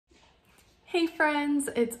Hey friends,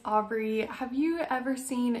 it's Aubrey. Have you ever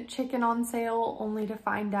seen chicken on sale only to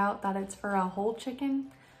find out that it's for a whole chicken?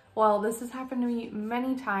 Well, this has happened to me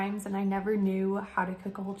many times and I never knew how to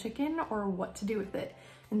cook a whole chicken or what to do with it.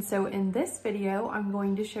 And so in this video, I'm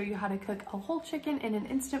going to show you how to cook a whole chicken in an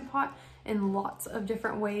Instant Pot and lots of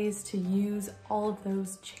different ways to use all of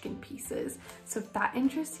those chicken pieces. So if that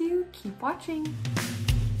interests you, keep watching.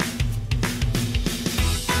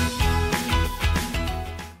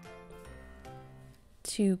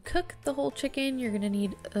 To cook the whole chicken, you're gonna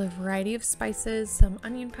need a variety of spices, some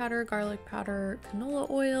onion powder, garlic powder, canola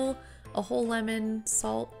oil, a whole lemon,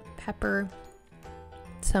 salt, pepper,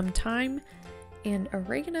 some thyme, and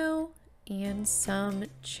oregano, and some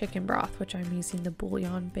chicken broth, which I'm using the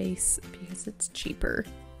bouillon base because it's cheaper.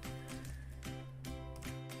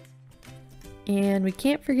 And we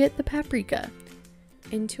can't forget the paprika.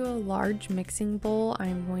 Into a large mixing bowl,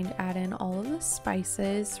 I'm going to add in all of the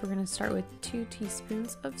spices. We're going to start with 2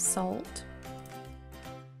 teaspoons of salt.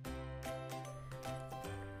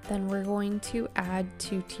 Then we're going to add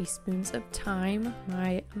 2 teaspoons of thyme.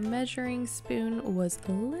 My measuring spoon was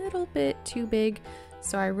a little bit too big,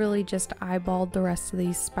 so I really just eyeballed the rest of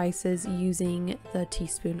these spices using the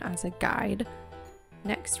teaspoon as a guide.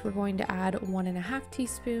 Next, we're going to add 1.5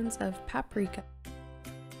 teaspoons of paprika.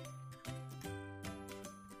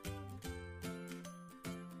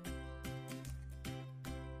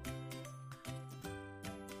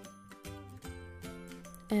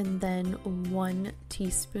 And then 1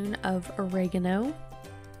 teaspoon of oregano,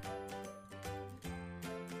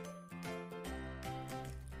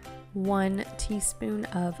 1 teaspoon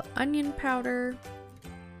of onion powder,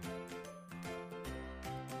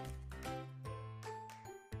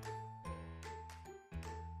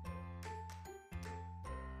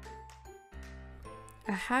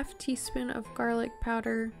 a 1/2 teaspoon of garlic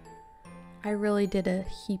powder. I really did a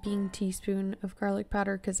heaping teaspoon of garlic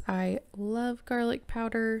powder because I love garlic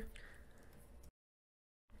powder.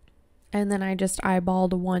 And then I just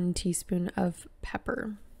eyeballed 1 teaspoon of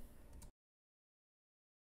pepper.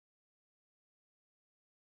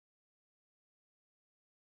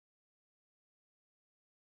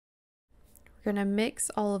 We're going to mix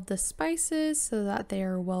all of the spices so that they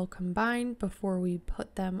are well combined before we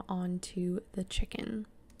put them onto the chicken.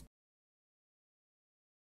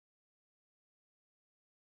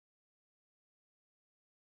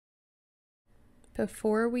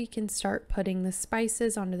 Before we can start putting the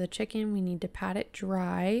spices onto the chicken, we need to pat it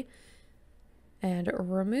dry and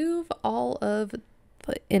remove all of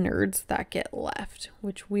the innards that get left,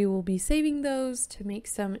 which we will be saving those to make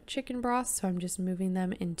some chicken broth, so I'm just moving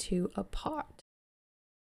them into a pot.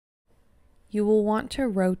 You will want to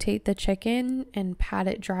rotate the chicken and pat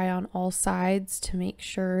it dry on all sides to make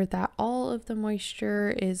sure that all of the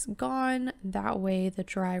moisture is gone. That way the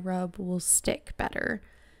dry rub will stick better.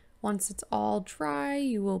 Once it's all dry,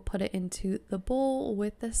 you will put it into the bowl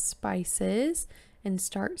with the spices and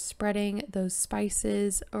start spreading those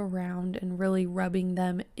spices around and really rubbing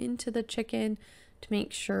them into the chicken to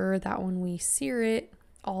make sure that when we sear it,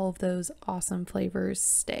 all of those awesome flavors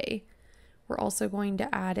stay. We're also going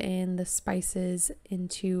to add in the spices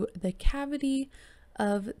into the cavity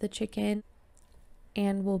of the chicken,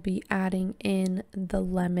 and we'll be adding in the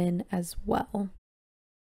lemon as well.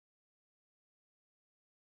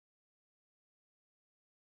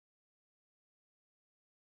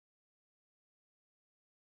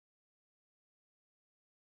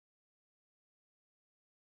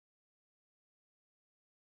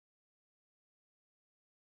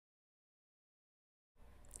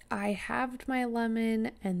 I halved my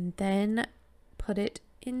lemon and then put it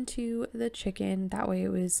into the chicken. That way it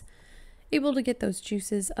was able to get those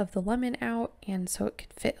juices of the lemon out, and so it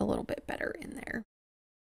could fit a little bit better in there.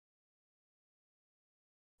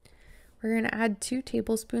 We're going to add 2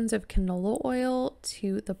 tablespoons of canola oil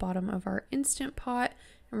to the bottom of our Instant Pot,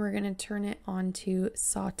 and we're going to turn it on to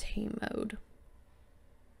saute mode.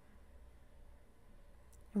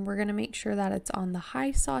 And we're going to make sure that it's on the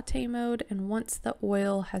high saute mode, and once the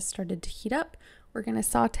oil has started to heat up, we're going to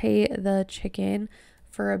saute the chicken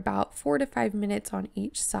for about 4 to 5 minutes on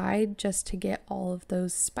each side just to get all of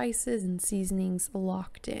those spices and seasonings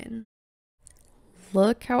locked in.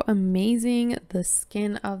 Look how amazing the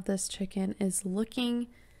skin of this chicken is looking.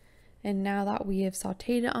 And now that we have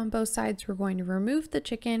sauteed it on both sides, we're going to remove the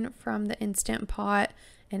chicken from the Instant Pot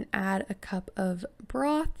and add a cup of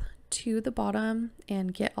broth to the bottom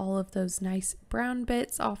and get all of those nice brown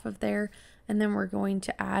bits off of there. And then we're going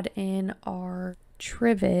to add in our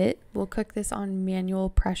trivet. We'll cook this on manual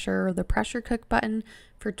pressure, or the pressure cook button,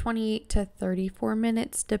 for 28 to 34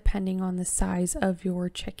 minutes depending on the size of your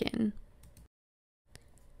chicken.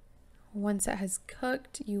 Once it has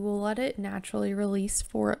cooked, you will let it naturally release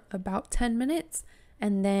for about 10 minutes.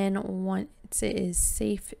 And then once it is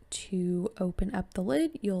safe to open up the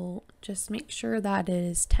lid, you'll just make sure that it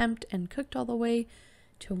is temped and cooked all the way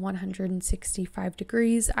to 165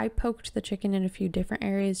 degrees. I poked the chicken in a few different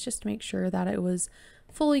areas just to make sure that it was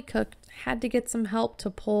fully cooked. Had to get some help to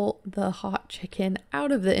pull the hot chicken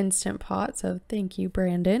out of the Instant Pot, so thank you,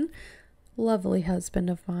 Brandon. Lovely husband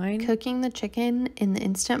of mine. Cooking the chicken in the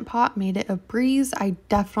Instant Pot made it a breeze. I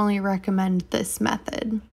definitely recommend this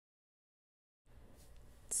method.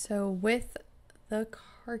 So with the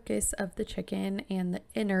carcass of the chicken and the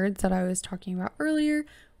innards that I was talking about earlier,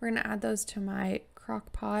 we're going to add those to my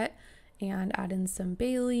crock pot and add in some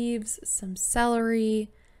bay leaves, some celery,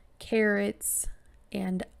 carrots,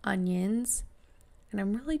 and onions. And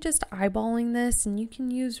I'm really just eyeballing this, and you can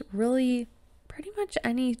use really pretty much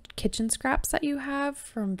any kitchen scraps that you have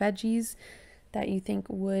from veggies that you think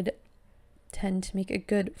would tend to make a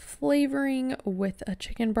good flavoring with a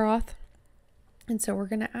chicken broth. And so we're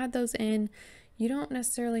going to add those in. You don't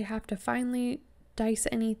necessarily have to finely dice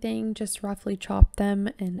anything, just roughly chop them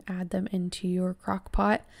and add them into your crock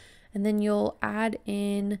pot. And then you'll add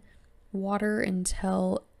in water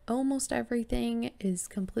until almost everything is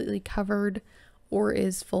completely covered or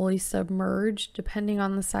is fully submerged. Depending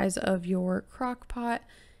on the size of your crock pot,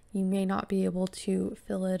 you may not be able to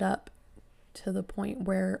fill it up to the point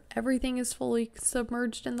where everything is fully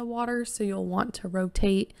submerged in the water, so you'll want to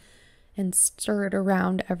rotate and stir it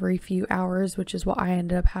around every few hours, which is what I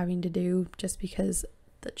ended up having to do just because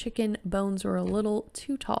the chicken bones were a little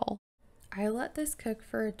too tall. I let this cook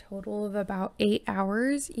for a total of about 8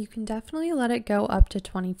 hours. You can definitely let it go up to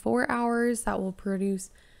 24 hours. That will produce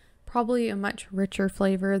probably a much richer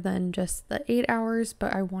flavor than just the 8 hours,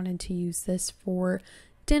 but I wanted to use this for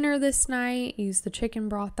dinner this night, use the chicken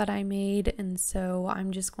broth that I made, and so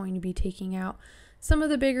I'm just going to be taking out some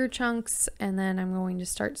of the bigger chunks, and then I'm going to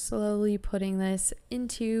start slowly putting this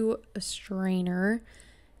into a strainer.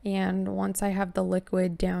 And once I have the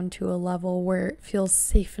liquid down to a level where it feels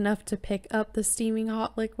safe enough to pick up the steaming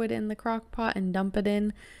hot liquid in the crock pot and dump it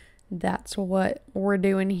in, that's what we're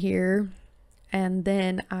doing here. And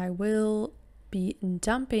then I will be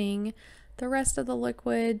dumping the rest of the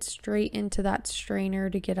liquid straight into that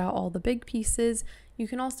strainer to get out all the big pieces. You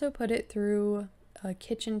can also put it through a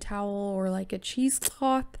kitchen towel or like a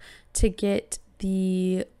cheesecloth to get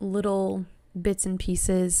the little bits and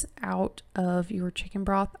pieces out of your chicken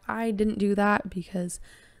broth. I didn't do that because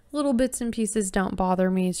little bits and pieces don't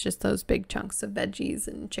bother me. It's just those big chunks of veggies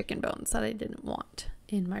and chicken bones that I didn't want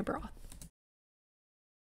in my broth.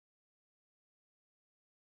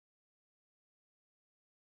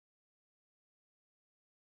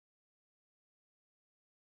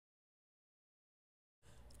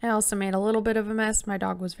 I also made a little bit of a mess. My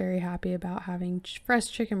dog was very happy about having fresh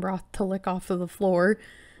chicken broth to lick off of the floor.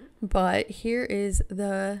 But here is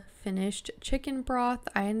the finished chicken broth.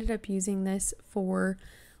 I ended up using this for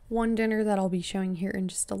one dinner that I'll be showing here in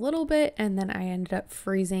just a little bit, and then I ended up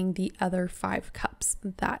freezing the other 5 cups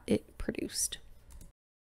that it produced.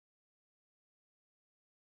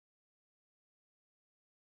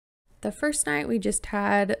 The first night we just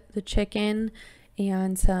had the chicken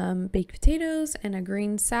and some baked potatoes and a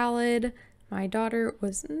green salad. My daughter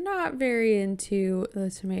was not very into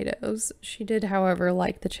the tomatoes. She did, however,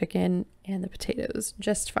 like the chicken and the potatoes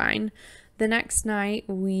just fine. The next night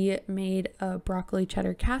we made a broccoli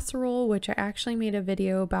cheddar casserole, which I actually made a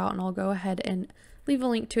video about, and I'll go ahead and leave a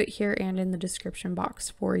link to it here and in the description box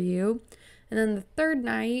for you. And then the third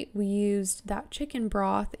night we used that chicken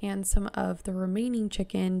broth and some of the remaining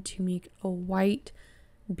chicken to make a white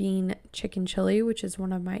bean chicken chili, which is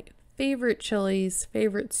one of my favorite chilies,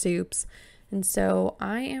 favorite soups. And so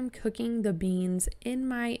I am cooking the beans in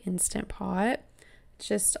my Instant Pot. It's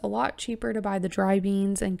just a lot cheaper to buy the dry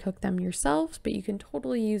beans and cook them yourselves, but you can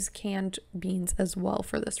totally use canned beans as well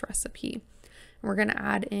for this recipe. And we're going to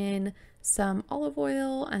add in some olive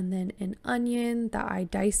oil and then an onion that I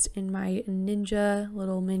diced in my Ninja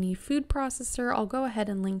little mini food processor. I'll go ahead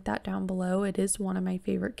and link that down below. It is one of my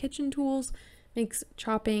favorite kitchen tools. Makes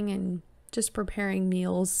chopping and just preparing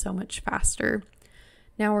meals so much faster.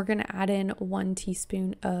 Now we're going to add in 1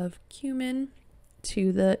 teaspoon of cumin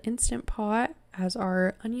to the Instant Pot as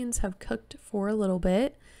our onions have cooked for a little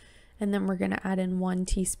bit. And then we're going to add in 1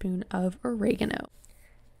 teaspoon of oregano.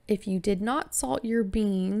 If you did not salt your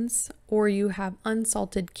beans or you have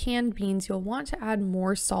unsalted canned beans, you'll want to add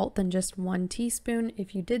more salt than just 1 teaspoon.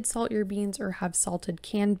 If you did salt your beans or have salted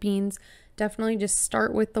canned beans, definitely just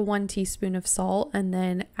start with the 1 teaspoon of salt and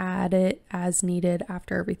then add it as needed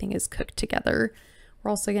after everything is cooked together. We're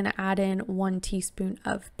also going to add in 1 teaspoon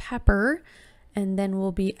of pepper, and then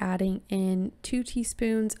we'll be adding in 2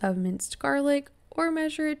 teaspoons of minced garlic, or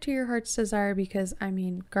measure it to your heart's desire, because I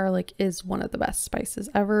mean, garlic is one of the best spices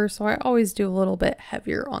ever, so I always do a little bit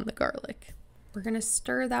heavier on the garlic. We're going to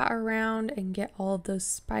stir that around and get all of those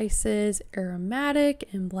spices aromatic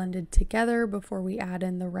and blended together before we add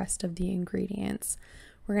in the rest of the ingredients.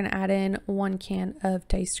 We're going to add in 1 can of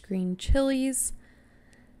diced green chilies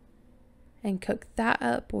and cook that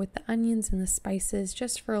up with the onions and the spices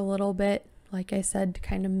just for a little bit. Like I said, to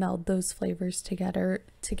kind of meld those flavors together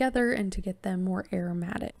and to get them more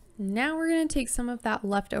aromatic. Now we're going to take some of that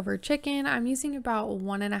leftover chicken. I'm using about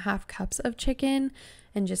 1.5 cups of chicken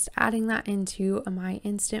and just adding that into my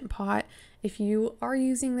Instant Pot. If you are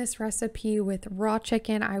using this recipe with raw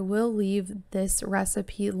chicken, I will leave this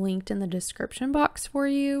recipe linked in the description box for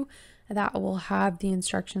you. That will have the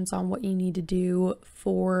instructions on what you need to do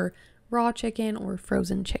for raw chicken or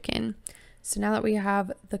frozen chicken. So now that we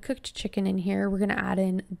have the cooked chicken in here, we're going to add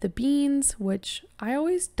in the beans, which I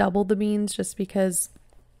always double the beans just because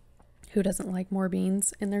who doesn't like more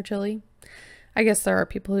beans in their chili? I guess there are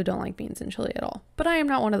people who don't like beans in chili at all, but I am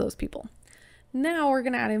not one of those people. Now we're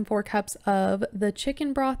going to add in 4 cups of the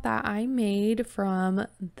chicken broth that I made from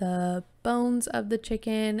the bones of the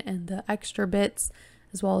chicken and the extra bits,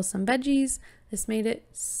 as well as some veggies. This made it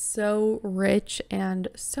so rich and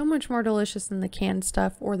so much more delicious than the canned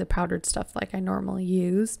stuff or the powdered stuff like I normally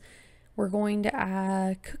use. We're going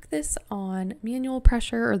to cook this on manual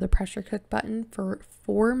pressure, or the pressure cook button, for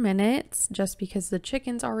 4 minutes, just because the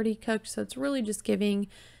chicken's already cooked. So it's really just giving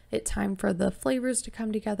it time for the flavors to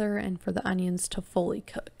come together and for the onions to fully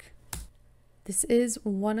cook. This is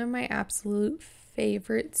one of my absolute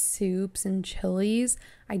favorite soups and chilies.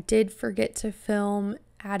 I did forget to film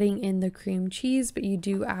adding in the cream cheese, but you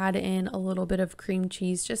do add in a little bit of cream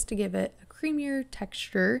cheese just to give it a creamier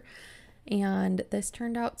texture. And this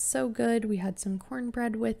turned out so good. We had some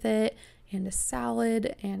cornbread with it and a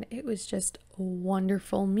salad, and it was just a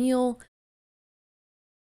wonderful meal.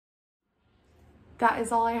 That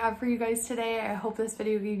is all I have for you guys today. I hope this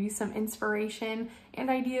video gave you some inspiration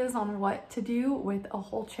and ideas on what to do with a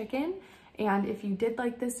whole chicken. And if you did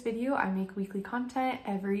like this video, I make weekly content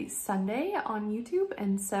every Sunday on YouTube.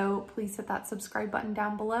 And so please hit that subscribe button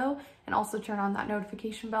down below and also turn on that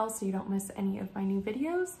notification bell so you don't miss any of my new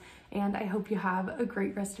videos. And I hope you have a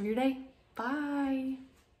great rest of your day. Bye.